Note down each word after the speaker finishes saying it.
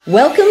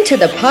Welcome to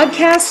the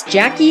podcast,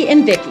 Jackie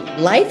and Vicky.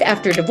 Life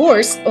after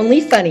divorce, only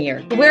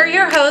funnier. We're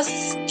your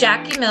hosts,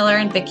 Jackie Miller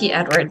and Vicky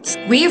Edwards.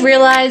 We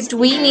realized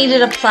we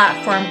needed a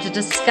platform to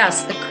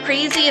discuss the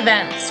crazy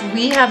events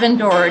we have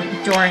endured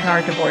during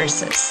our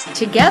divorces.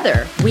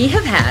 Together, we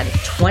have had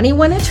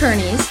 21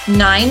 attorneys,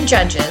 9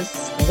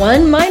 judges,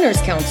 1 minors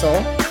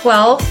counsel,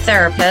 12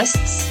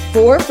 therapists,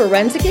 4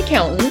 forensic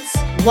accountants,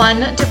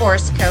 1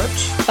 divorce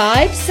coach,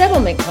 5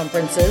 settlement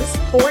conferences,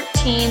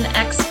 14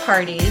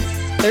 ex-parties,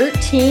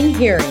 13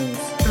 hearings,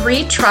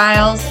 3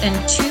 trials, and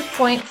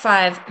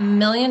 $2.5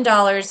 million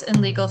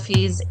in legal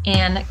fees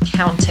and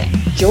counting.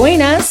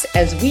 Join us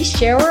as we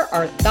share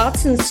our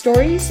thoughts and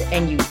stories,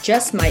 and you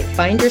just might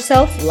find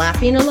yourself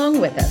laughing along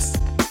with us.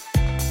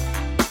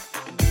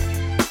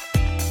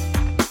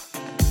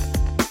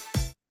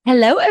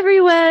 Hello,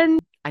 everyone.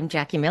 I'm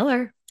Jackie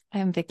Miller.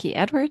 I'm Vicky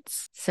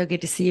Edwards. So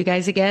good to see you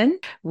guys again.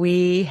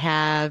 We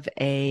have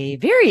a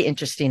very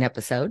interesting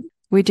episode.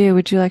 We do.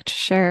 Would you like to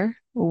share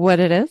what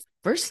it is?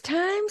 First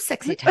time,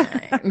 sexy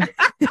time.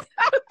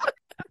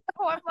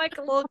 Oh, I'm like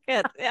a little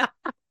kid. Yeah.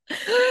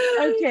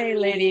 Okay,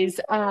 ladies.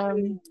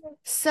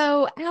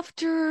 So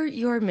after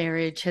your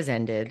marriage has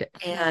ended,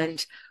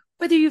 and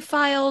whether you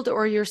filed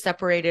or you're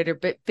separated, or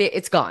but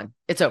it's gone.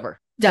 It's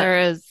over.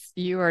 Done.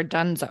 You are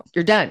donezo.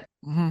 You're done.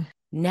 Mm-hmm.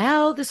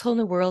 Now this whole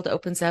new world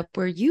opens up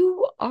where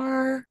you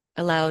are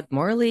allowed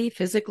morally,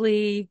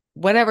 physically,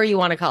 whatever you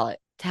want to call it,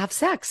 to have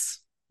sex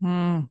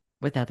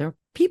with other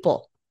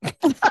people.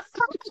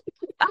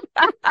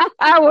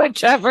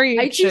 Whichever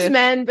you choose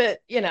men, but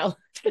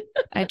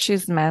I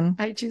choose men.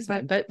 I choose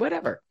men, but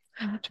whatever.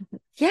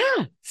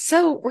 Yeah.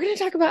 So we're going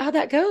to talk about how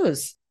that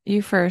goes.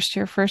 You first,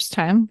 your first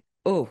time.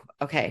 Oh,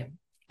 okay.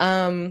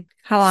 How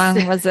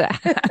long was it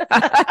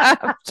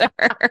after?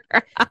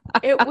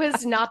 It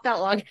was not that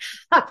long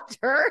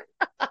after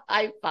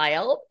I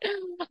filed.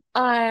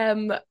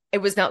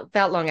 It was not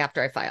that long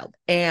after I filed.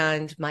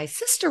 And my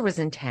sister was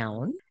in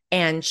town,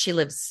 and she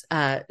lives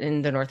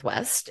in the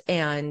Northwest,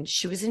 and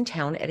she was in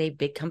town at a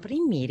big company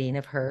meeting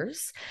of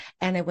hers.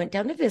 And I went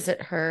down to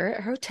visit her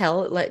at her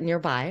hotel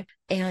nearby,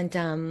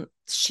 and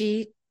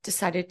she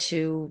decided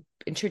to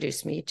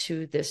introduce me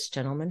to this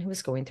gentleman who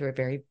was going through a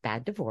very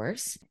bad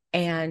divorce.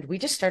 And we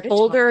just started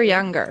older or talking.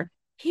 Younger?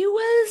 He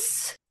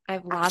was... I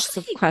have lots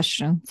of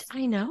questions.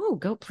 I know.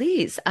 Go,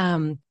 please.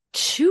 2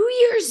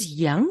 years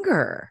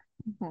younger.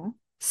 Mm-hmm.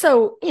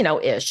 So,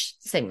 ish,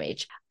 same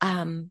age.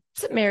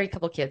 Married,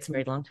 couple kids,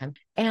 married a long time.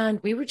 And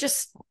we were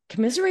just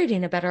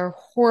commiserating about our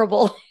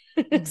horrible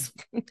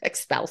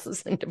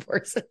ex-spouses and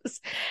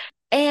divorces.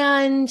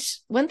 And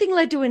one thing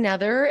led to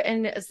another.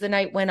 And as the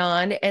night went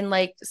on, and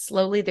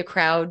slowly the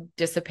crowd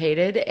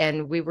dissipated,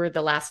 and we were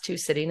the last 2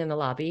 sitting in the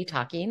lobby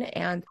talking.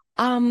 And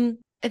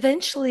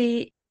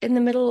eventually, in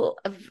the middle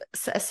of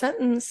a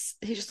sentence,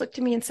 he just looked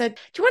at me and said,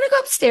 "Do you want to go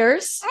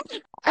upstairs?"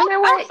 And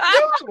I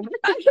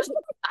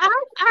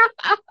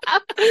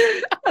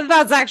went,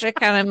 That's actually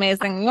kind of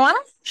amazing.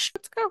 Let's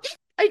go.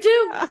 I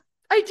do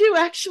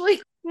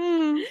actually.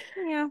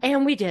 Yeah.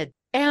 And we did.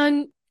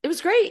 And it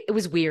was great. It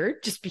was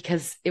weird just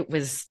because it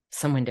was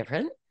someone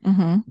different,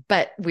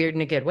 but weird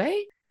in a good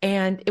way.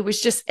 And it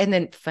was just, and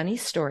then funny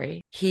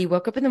story, he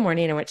woke up in the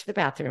morning and I went to the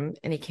bathroom,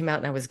 and he came out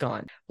and I was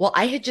gone. Well,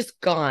 I had just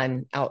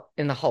gone out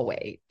in the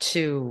hallway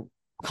to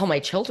call my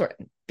children,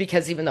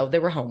 because even though they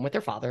were home with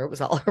their father, it was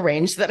all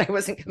arranged that I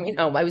wasn't coming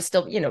home. I was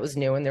still, it was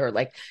new, and they were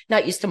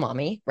not used to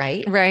mommy,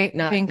 right? Right.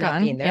 Not being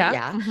there.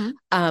 Yeah.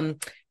 Mm-hmm.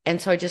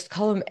 And so I just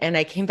called him, and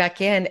I came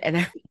back in,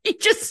 and he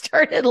just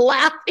started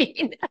laughing.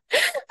 And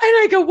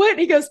I go, "What?" And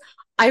he goes,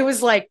 I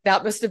was like,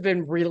 "That must have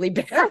been really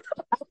bad."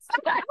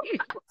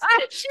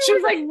 She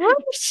was like,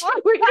 "She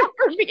waited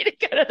for me to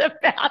go to the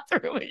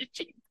bathroom," and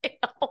she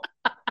failed.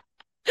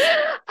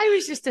 I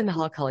was just in the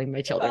hall calling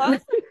my children.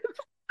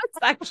 That's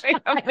actually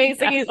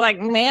amazing. He's like,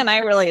 "Man, I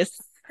really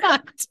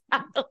sucked."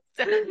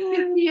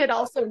 He had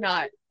also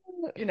not,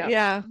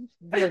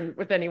 been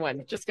with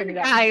anyone. Just giving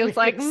that. I was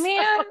like,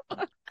 "Man."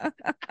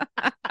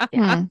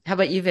 Yeah. How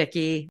about you,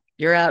 Vicky?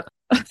 You're up.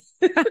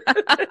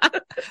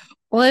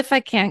 Well, if I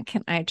can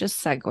I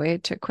just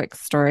segue to a quick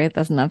story that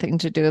has nothing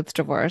to do with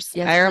divorce?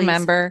 Yes, I please.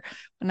 remember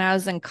when I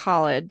was in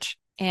college,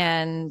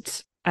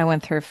 and I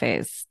went through a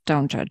phase.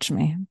 Don't judge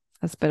me. I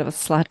was a bit of a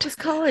slut. It's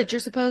college.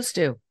 You're supposed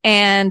to.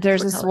 And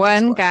there's this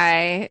one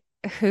guy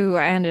who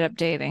I ended up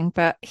dating,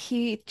 but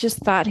he just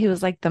thought he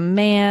was like the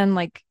man,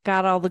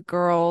 got all the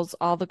girls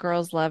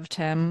loved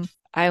him.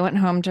 I went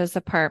home to his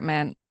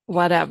apartment,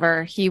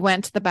 whatever. He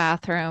went to the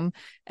bathroom,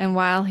 and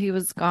while he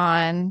was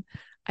gone,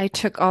 I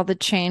took all the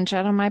change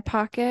out of my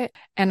pocket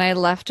and I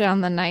left it on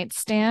the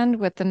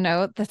nightstand with the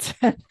note that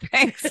said,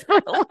 "Thanks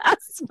for the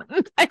last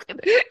night."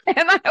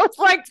 And I was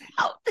like,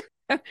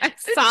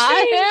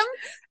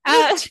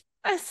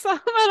 I saw him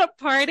at a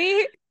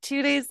party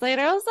 2 days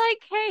later. I was like,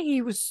 "Hey,"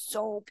 he was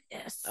so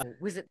pissed.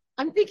 Was it?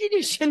 I'm thinking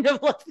you shouldn't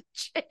have left the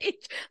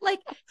change.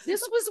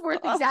 This was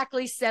worth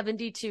exactly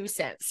 72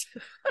 cents.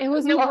 It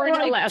was No more more, no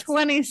like less.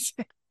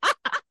 26.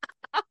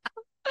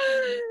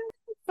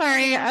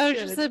 Sorry, I was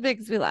just, it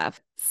makes me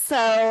laugh.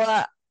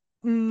 So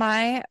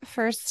my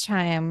first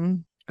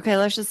time, okay,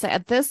 let's just say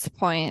at this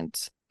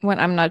point, when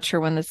I'm not sure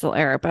when this will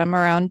air, but I'm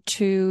around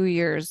 2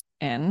 years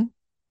in,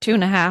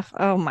 2.5.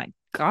 Oh my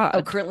God.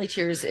 Oh, currently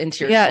 2 years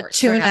into your Yeah, divorce.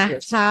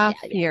 2.5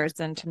 years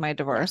into my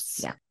divorce.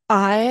 Yeah.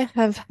 I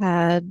have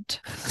had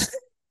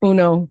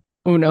Uno.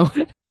 so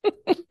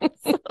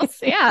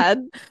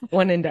sad.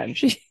 One and done.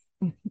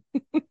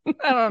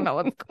 I don't know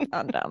what's going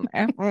on down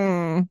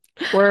there.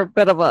 We're a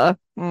bit of a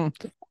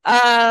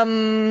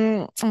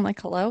I'm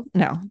like, hello?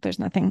 No, there's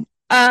nothing.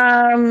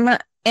 And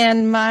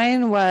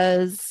mine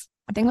was,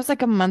 I think it was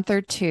like a month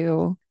or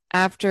two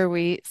after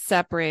we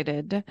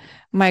separated.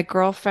 My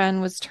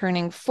girlfriend was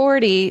turning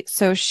 40,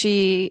 so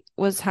she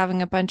was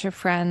having a bunch of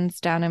friends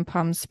down in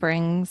Palm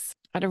Springs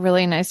at a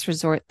really nice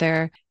resort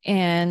there.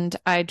 And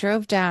I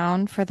drove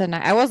down for the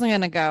night. I wasn't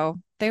going to go.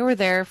 They were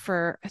there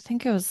for, I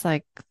think it was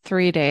like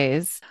 3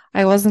 days.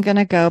 I wasn't going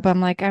to go, but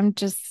I'm like, I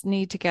just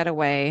need to get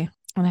away.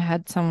 And I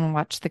had someone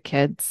watch the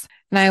kids.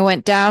 And I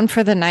went down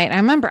for the night. I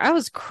remember I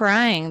was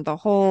crying the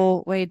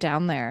whole way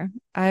down there.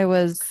 I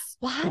was.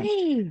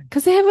 Why?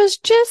 Because it was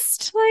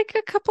just like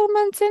a couple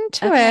months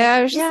into it.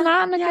 I was just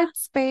not in a good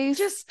space.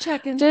 Just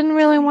checking. Didn't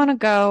really want to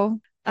go.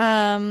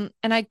 And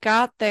I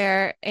got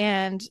there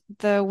and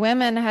the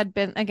women had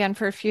been again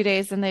for a few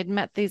days and they'd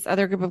met these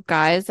other group of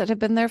guys that had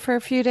been there for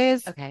a few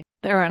days. Okay.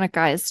 They were on a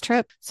guys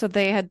trip. So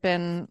they had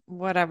been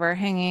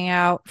hanging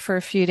out for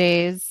a few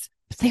days.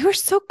 But they were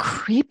so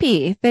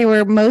creepy. They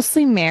were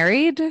mostly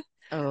married,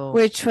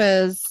 which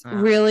was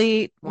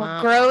really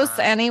gross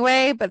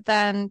anyway, but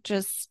then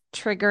just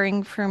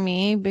triggering for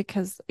me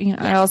because,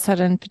 I also had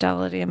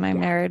infidelity in my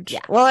marriage. Yeah.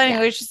 Well,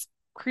 anyway, it's just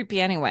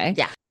creepy anyway.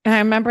 Yeah. And I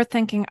remember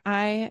thinking,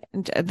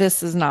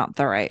 this is not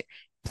the right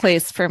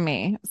place for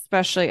me,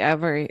 especially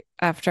after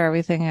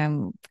everything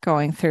I'm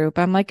going through.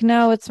 But I'm like,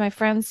 no, it's my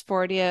friend's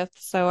 40th.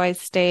 So I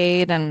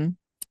stayed and,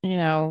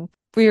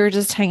 we were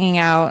just hanging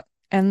out.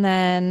 And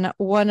then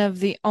one of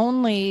the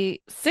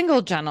only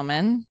single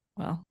gentlemen,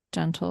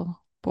 gentle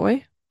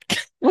boy.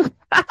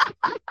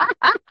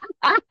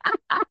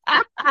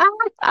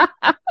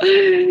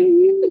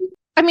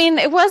 I mean,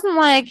 it wasn't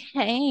like,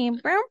 hey,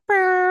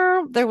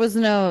 there was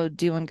no,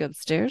 do you want to go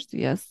upstairs?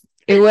 Yes.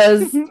 It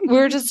was, we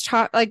were just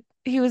talking,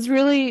 he was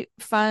really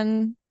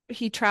fun.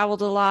 He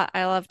traveled a lot.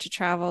 I love to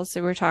travel. So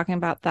we were talking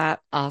about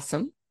that.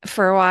 Awesome.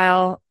 For a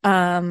while.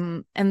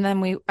 And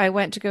then I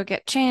went to go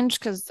get changed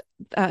because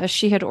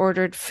she had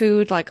ordered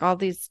food, like all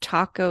these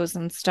tacos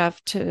and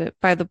stuff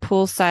by the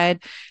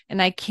poolside.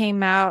 And I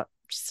came out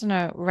just in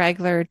a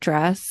regular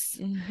dress.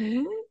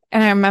 Mm-hmm.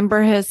 And I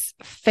remember his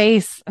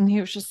face and he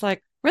was just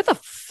like, where the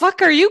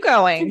fuck are you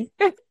going?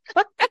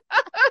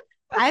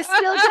 I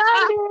still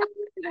got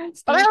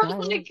it. But I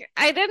was like,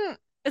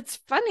 it's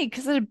funny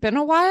because it had been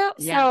a while.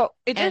 Yeah. So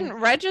it didn't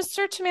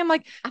register to me. I'm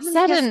like,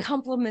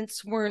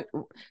 compliments weren't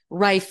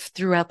rife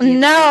throughout the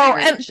entire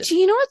and do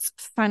you know what's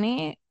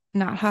funny?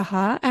 Not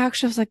haha. I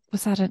actually was like,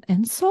 was that an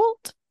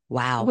insult?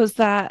 Wow. Was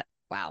that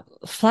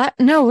flat?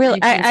 No,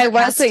 really. I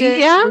wasn't.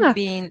 Yeah.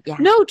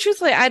 No,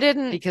 truthfully, I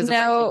didn't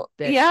know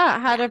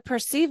how to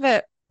perceive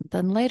it.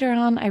 Then later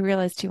on, I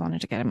realized he wanted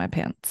to get in my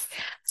pants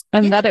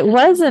and that it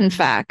was, in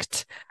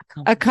fact,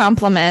 a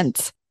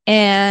compliment.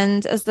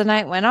 And as the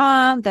night went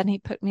on, then he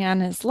put me on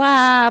his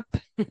lap.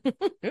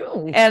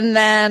 And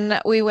then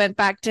we went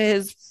back to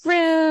his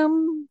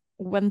room.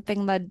 One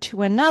thing led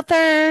to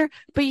another.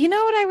 But you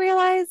know what I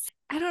realized?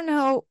 I don't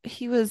know.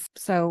 He was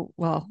it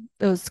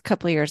was a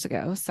couple of years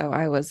ago. So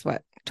I was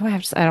what?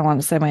 I don't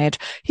want to say my age.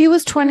 He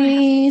was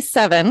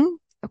 27.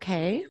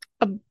 Okay.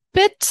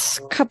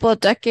 Couple of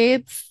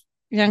decades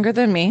younger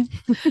than me.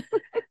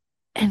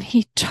 And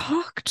he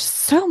talked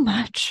so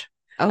much.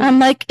 Oh. I'm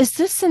like, is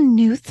this a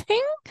new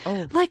thing?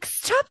 Oh. Like,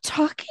 stop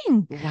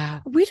talking.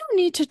 Wow. We don't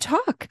need to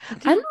talk.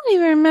 I don't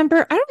even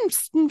remember.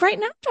 Right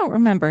now, don't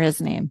remember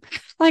his name.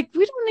 Like,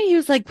 we don't need to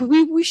use, like,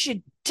 we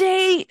should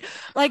date.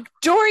 Like,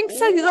 during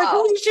sex, he's like,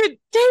 we should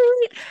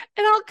date.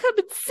 And I'll come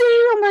and see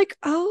you. I'm like,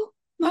 oh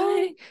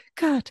my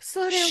God.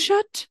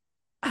 Shut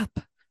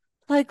up.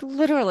 Like,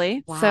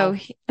 literally. Wow. So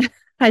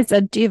I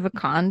said, do you have a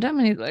condom?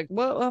 And he's like,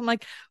 whoa. I'm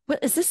like,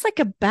 what is this, like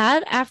a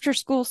bad after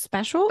school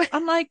special?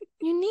 I'm like,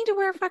 you need to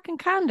wear a fucking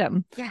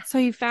condom. Yeah. So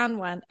he found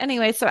one.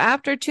 Anyway, so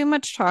after too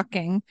much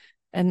talking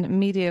and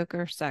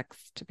mediocre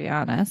sex, to be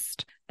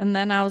honest. And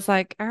then I was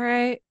like, all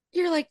right.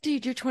 You're like,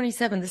 dude, you're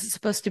 27. This is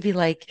supposed to be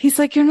like. He's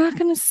like, you're not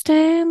going to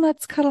stay and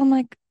let's cuddle. I'm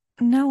like,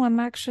 no, I'm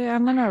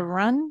going to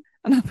run.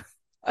 And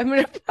I'm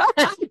going to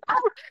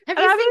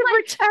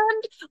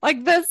pretend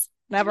like this.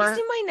 Never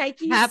see my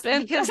Nikes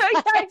happened.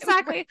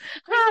 Exactly.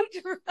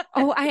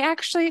 I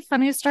actually,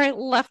 funny story,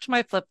 left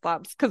my flip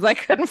flops because I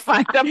couldn't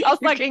find them. I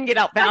was like, can get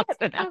out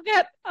bounced enough.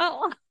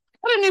 Got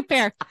a new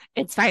pair.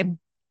 It's fine.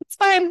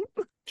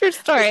 True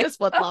story. It's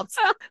flip flops.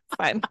 It's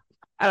fine.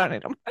 I don't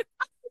need them.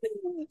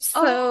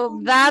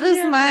 So that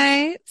is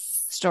my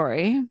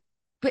story.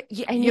 But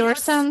and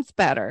yours sounds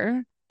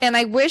better. And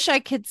I wish I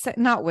could say,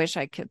 not wish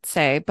I could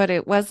say, but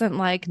it wasn't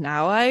like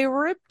now I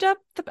ripped up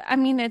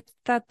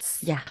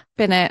that's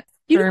been it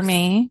for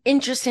me.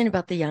 Interesting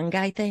about the young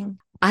guy thing.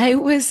 I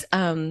was,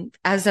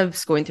 as I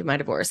was going through my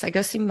divorce, I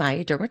go see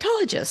my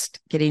dermatologist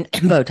getting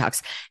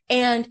Botox,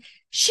 and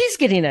she's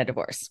getting a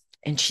divorce.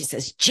 And she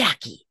says,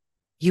 Jackie,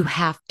 you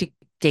have to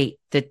date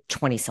the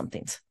 20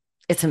 somethings.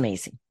 It's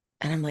amazing.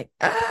 And I'm like,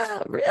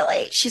 oh,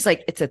 really? She's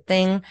like, it's a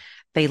thing.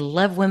 They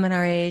love women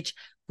our age.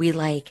 We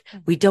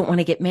don't want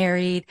to get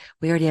married.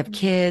 We already have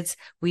kids.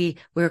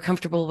 We're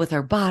comfortable with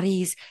our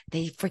bodies.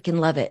 They freaking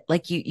love it.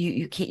 Like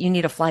you can't, you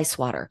need a fly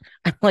swatter.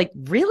 I'm like,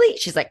 really?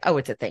 She's like, oh,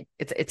 it's a thing.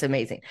 It's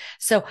amazing.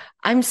 So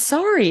I'm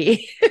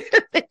sorry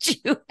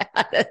that you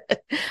had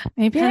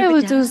maybe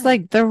it was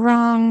like the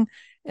wrong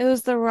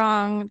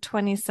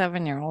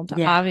 27-year-old,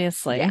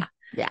 obviously. Yeah.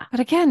 Yeah. But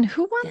again,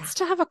 who wants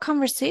to have a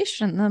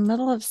conversation in the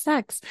middle of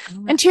sex?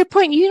 And to your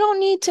point, you don't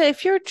need to,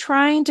 if you're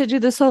trying to do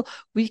this whole,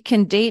 we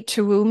can date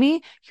to woo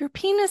me, your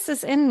penis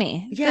is in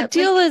me. Yeah, the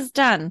deal is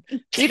done.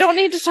 We don't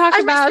need to talk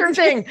about sure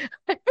thing.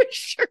 I'm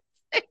sure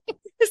thing.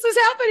 This is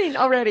happening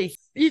already.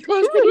 You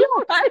closed the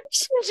deal. As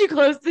soon as you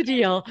close the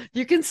deal,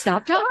 you can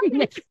stop talking.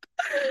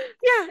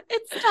 Yeah,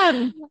 it's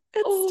done.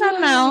 It's done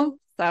now.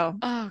 So,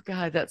 oh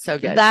God, that's so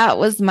good. That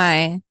was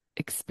my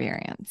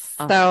experience.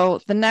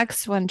 So the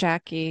next one,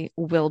 Jackie,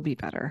 will be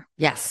better.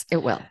 Yes,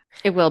 it will.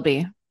 It will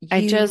be.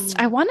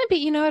 I want to be,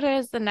 you know what it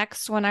is? The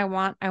next one I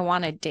want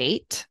a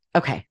date.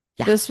 Okay.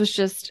 Yeah. This was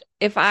just,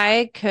 if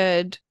I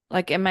could,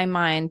 like in my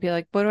mind, be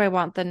like, what do I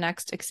want the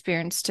next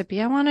experience to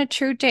be? I want a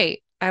true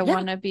date. I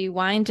want to be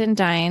wined and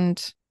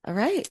dined. All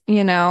right.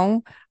 You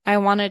know, I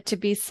want it to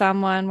be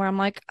someone where I'm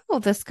like, oh,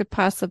 this could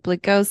possibly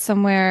go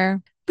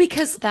somewhere.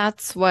 Because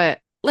that's what,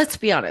 let's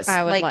be honest,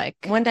 I would like.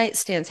 One night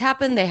stands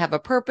happen. They have a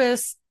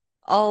purpose.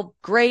 All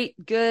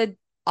great, good,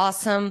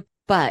 awesome.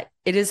 But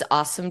it is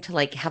awesome to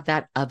like have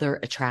that other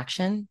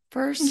attraction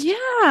first.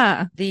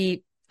 Yeah.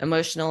 The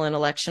emotional,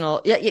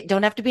 intellectual. Yeah, you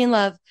don't have to be in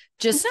love.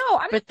 Just no,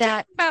 I'm not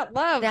talking about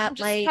love. I'm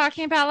just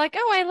talking about like,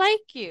 oh, I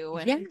like you.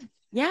 And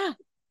yeah.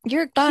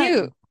 You're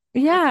cute.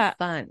 Yeah.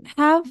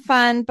 Have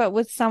fun. But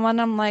with someone,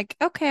 I'm like,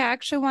 okay, I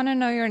actually want to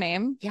know your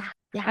name. Yeah.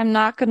 Yeah. I'm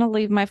not going to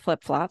leave my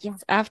flip-flops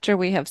after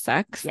we have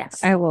sex.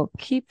 Yes. I will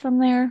keep them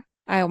there.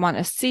 I want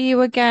to see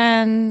you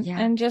again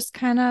and just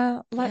kind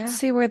of let's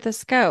see where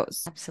this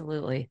goes.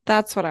 Absolutely.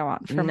 That's what I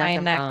want for my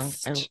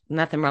next.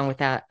 Nothing wrong with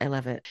that. I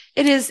love it.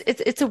 It is.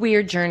 It's a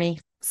weird journey.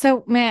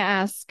 So may I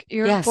ask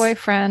your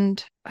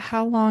boyfriend,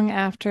 how long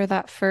after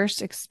that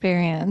first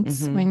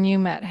experience when you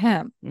met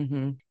him?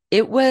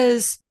 It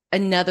was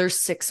another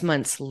 6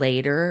 months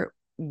later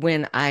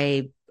when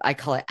I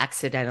call it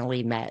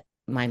accidentally met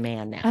my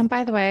man now. And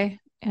by the way,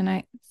 and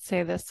I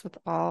say this with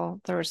all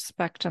the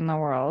respect in the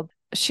world,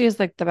 she is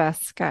like the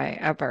best guy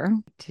ever.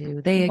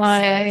 Do they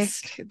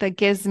exist? That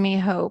gives me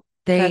hope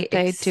that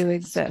they do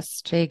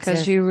exist.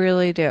 Because you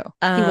really do.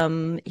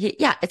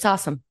 It's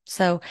awesome.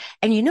 So,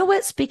 and you know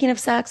what? Speaking of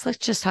sex, let's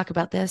just talk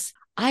about this.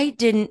 I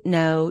didn't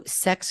know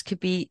sex could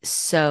be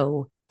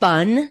so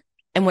fun.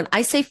 And when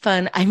I say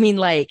fun, I mean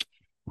like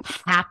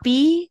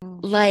happy,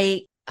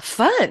 like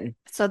fun.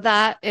 So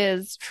that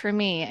is for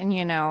me. And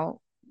you know,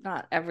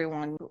 not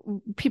everyone,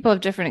 people have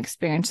different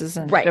experiences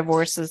and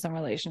divorces and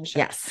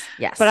relationships.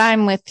 Yes. But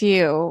I'm with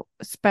you,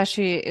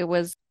 especially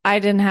I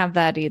didn't have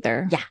that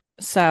either. Yeah.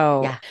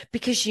 So. Yeah.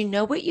 Because you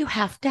know what you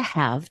have to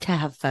have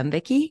fun,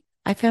 Vicky?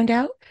 I found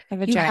out. A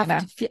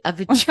vagina. A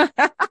vagina.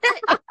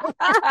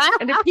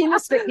 And a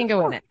penis that can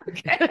go in it.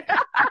 Okay. All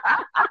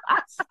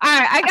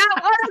right. I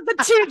got one of the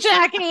two,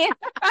 Jackie.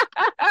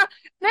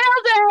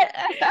 Nailed it.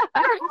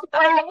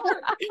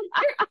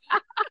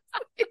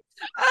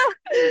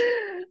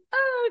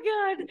 Oh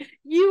God.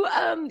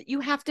 You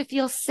have to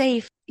feel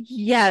safe.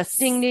 Yes.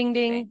 Ding, ding,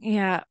 ding.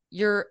 Yeah.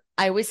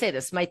 I always say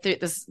this.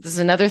 This is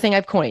another thing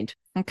I've coined.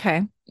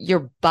 Okay.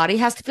 Your body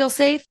has to feel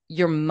safe,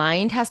 your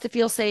mind has to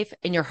feel safe,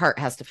 and your heart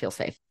has to feel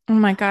safe. Oh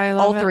my God, I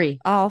love all three.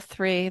 All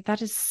three.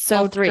 That is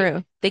so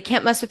true. They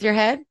can't mess with your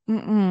head.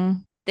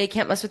 Mm-mm. They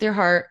can't mess with your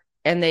heart,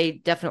 and they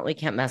definitely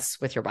can't mess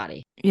with your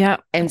body. Yeah.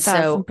 And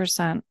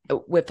 1,000%.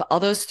 So with all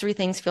those three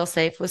things feel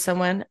safe with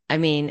someone, I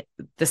mean,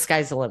 the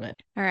sky's the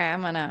limit. All right.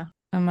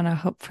 I'm gonna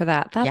hope for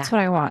that. That's what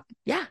I want.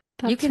 Yeah.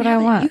 That's what I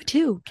want. You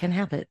too can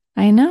have it.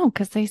 I know,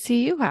 because I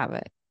see you have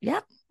it.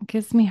 Yep. It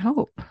gives me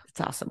hope. It's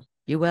awesome.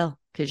 You will,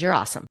 because you're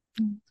awesome.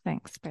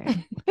 Thanks, babe.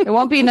 It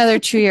won't be another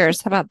 2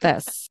 years. How about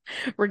this?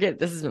 We're good.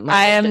 This is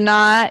I am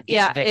not.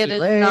 Yeah, Vicky, it is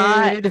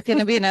not going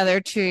to be another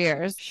 2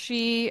 years.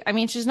 She's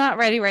not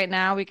ready right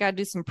now. We got to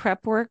do some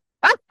prep work.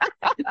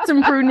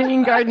 Some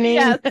pruning, gardening.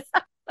 Yes.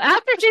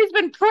 After she's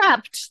been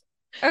prepped.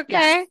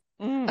 Okay.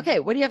 Yes. Okay.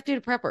 What do you have to do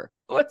to prep her?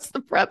 What's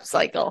the prep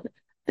cycle?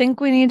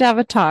 Think we need to have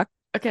a talk.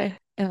 Okay.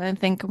 And I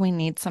think we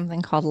need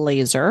something called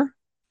laser.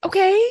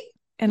 Okay.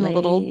 And a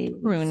little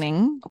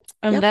pruning.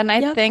 And then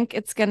I think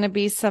it's going to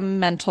be some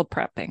mental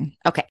prepping.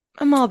 Okay.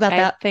 I'm all about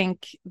that. I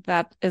think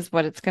that is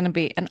what it's going to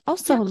be. And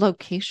also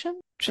location.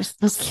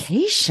 Just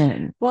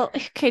location. Well,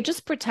 okay.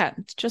 Just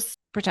pretend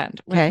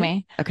with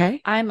me.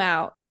 Okay. I'm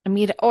out.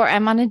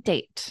 I'm on a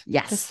date.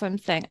 Yes. That's what I'm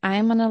saying.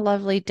 I'm on a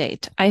lovely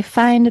date. I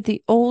find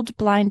the old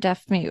blind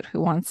deaf mute who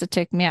wants to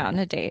take me out on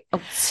a date.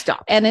 Oh,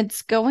 stop. And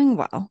it's going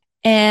well.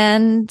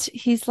 And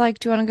he's like,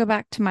 do you want to go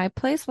back to my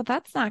place? Well,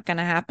 that's not going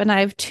to happen. I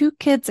have 2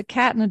 kids, a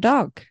cat and a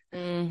dog.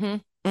 Mm-hmm.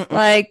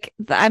 Like,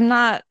 I'm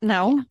not,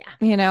 no,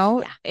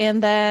 Yeah.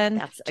 and then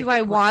That's do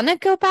I want to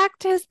go back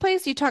to his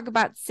place? You talk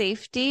about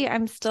safety.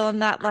 I'm still in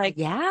that, like,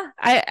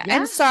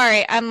 I'm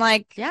sorry. I'm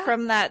like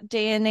from that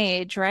day and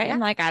age, right? Yeah.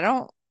 I'm like, I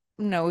don't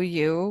know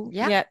you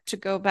yet to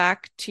go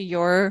back to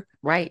your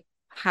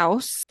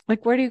house.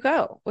 Like, where do you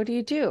go? What do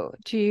you do?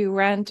 Do you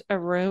rent a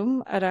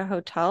room at a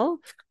hotel?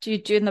 Do you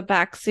do in the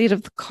back seat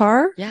of the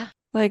car? Yeah.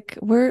 Like,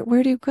 where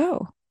do you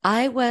go?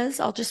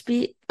 I'll just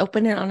be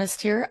open and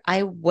honest here.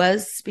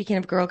 Speaking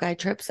of girl guy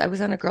trips, I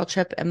was on a girl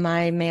trip and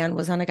my man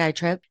was on a guy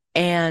trip.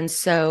 And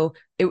so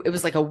it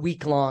was like a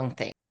week-long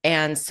thing.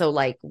 And so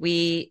like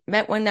we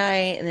met one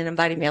night and then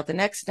invited me out the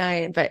next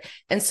night.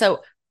 And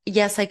so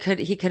yes, he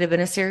could have been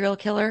a serial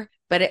killer,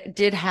 but it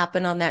did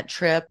happen on that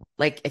trip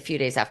like a few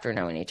days after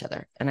knowing each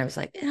other. And I was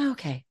like,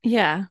 okay.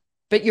 Yeah.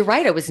 But you're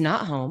right. I was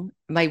not home.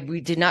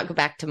 We did not go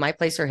back to my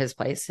place or his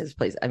place.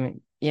 I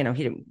mean, he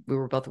didn't, we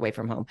were both away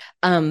from home.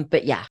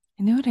 But yeah.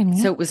 I know what I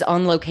mean. So it was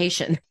on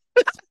location.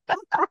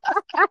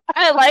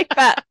 I like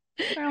that.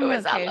 It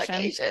was on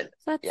location.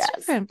 That's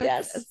different.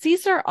 But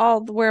these are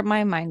all where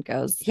my mind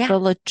goes. Yeah. The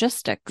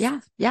logistics.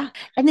 Yeah. Yeah.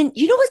 And then,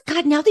 you know what,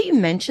 God, now that you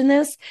mention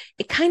this,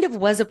 it kind of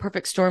was a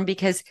perfect storm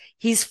because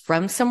he's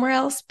from somewhere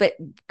else, but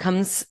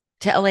comes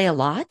to LA a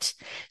lot.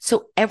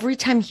 So every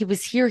time he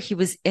was here, he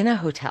was in a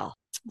hotel.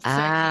 So you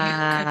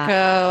could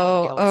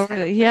go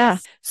over. Yeah.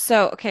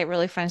 So, okay,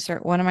 really fun story.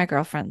 One of my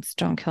girlfriends,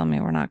 don't kill me,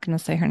 we're not going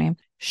to say her name.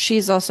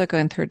 She's also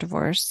going through a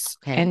divorce.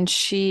 Okay. And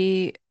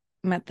she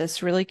met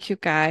this really cute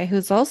guy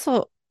who's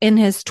also in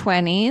his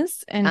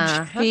 20s.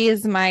 And she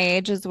is my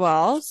age as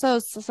well. So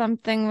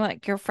something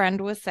like your friend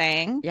was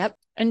saying. Yep.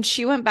 And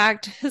she went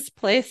back to his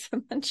place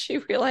and then she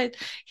realized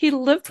he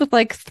lived with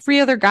like 3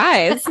 other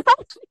guys.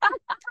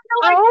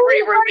 My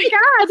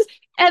God.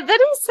 And then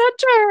he said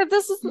to her,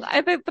 this is,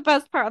 I think, the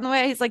best part on the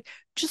way. He's like,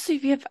 just so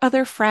if you have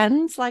other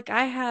friends, like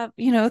I have,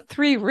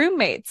 3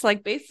 roommates,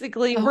 like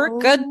basically we're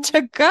good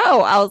to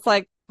go. I was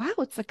like, wow,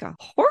 it's like a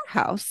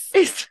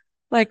whorehouse.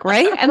 Like,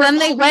 right? And then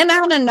they went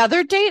on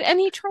another date and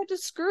he tried to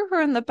screw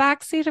her in the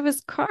back seat of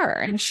his car.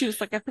 And she was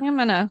like, I think I'm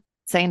going to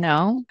say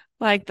no.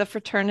 Like the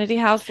fraternity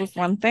house was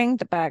one thing.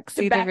 The back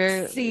seat of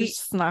your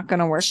is not going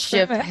to work.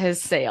 Ship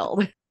has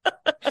sailed.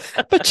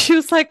 But she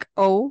was like,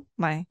 oh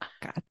my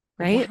God.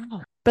 Right.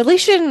 Wow. But at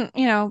least she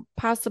didn't,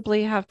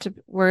 possibly have to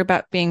worry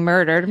about being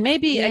murdered.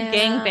 Maybe a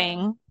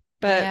gangbang,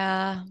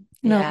 but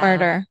no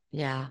murder.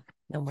 Yeah.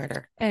 No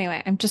murder.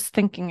 Anyway, I'm just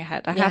thinking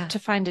ahead. I have to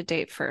find a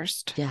date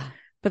first. Yeah.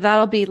 But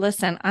that'll be,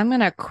 listen, I'm going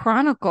to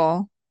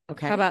chronicle.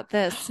 Okay. How about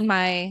this?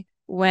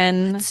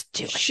 When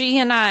she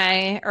and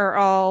I are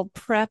all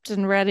prepped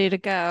and ready to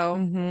go,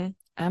 I'm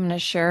going to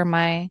share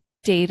my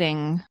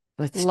dating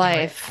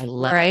life. I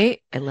love it.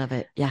 I love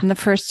it. Yeah. And the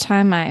first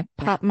time I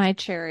popped my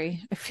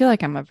cherry, I feel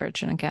like I'm a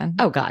virgin again.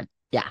 Oh God.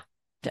 Yeah.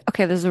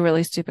 Okay. This is a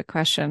really stupid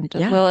question.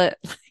 Will it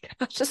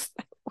just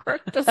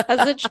work?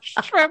 Has it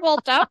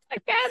shriveled up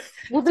again?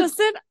 Well, does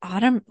it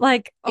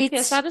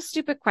is that a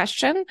stupid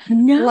question?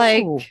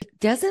 No, it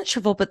doesn't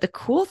shrivel. But the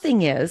cool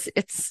thing is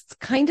it's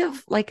kind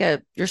of like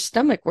your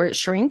stomach where it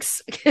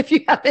shrinks if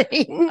you haven't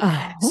eaten.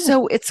 Oh.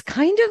 So it's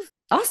kind of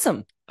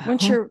awesome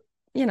once you're,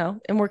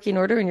 in working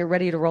order and you're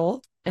ready to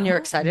roll and you're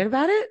excited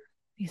about it.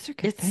 These are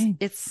good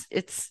things.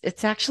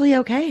 It's actually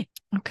okay.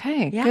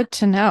 Okay. Yeah. Good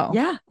to know.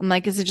 Yeah. I'm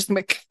like, is it just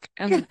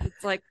and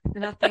it's like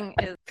nothing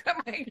is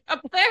coming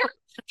up there?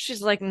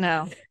 She's like,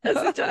 no.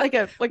 It's like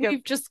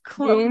we've just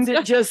closed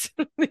it, just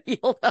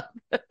healed up.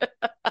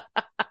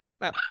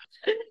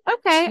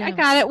 Okay, I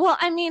got it. Well,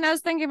 I mean, I was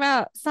thinking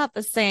about it's not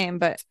the same,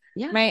 but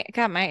I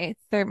got my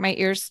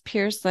ears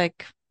pierced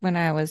like when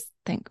I was,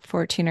 I think,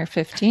 14 or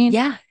 15.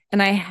 Yeah.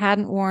 And I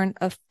hadn't worn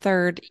a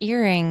third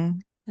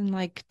earring in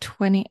like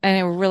 20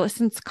 and really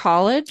since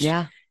college.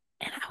 Yeah.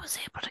 And I was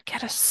able to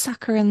get a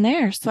sucker in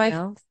there.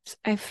 So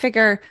I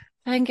figure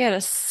if I can get a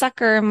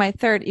sucker in my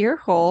third ear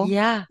hole.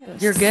 Yeah.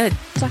 You're good.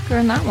 Sucker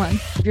in that one.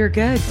 You're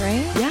good.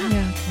 Right?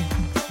 Yeah.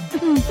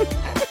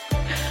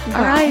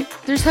 All right.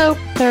 There's hope.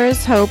 There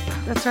is hope.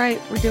 That's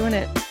right. We're doing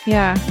it.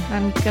 Yeah.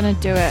 I'm going to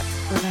do it.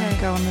 We're going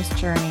to go on this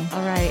journey.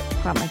 All right.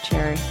 Pop my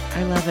cherry.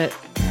 I love it.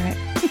 All right.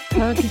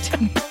 How are you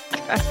doing?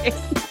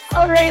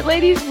 All right,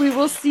 ladies, we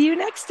will see you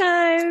next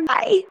time.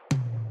 Bye.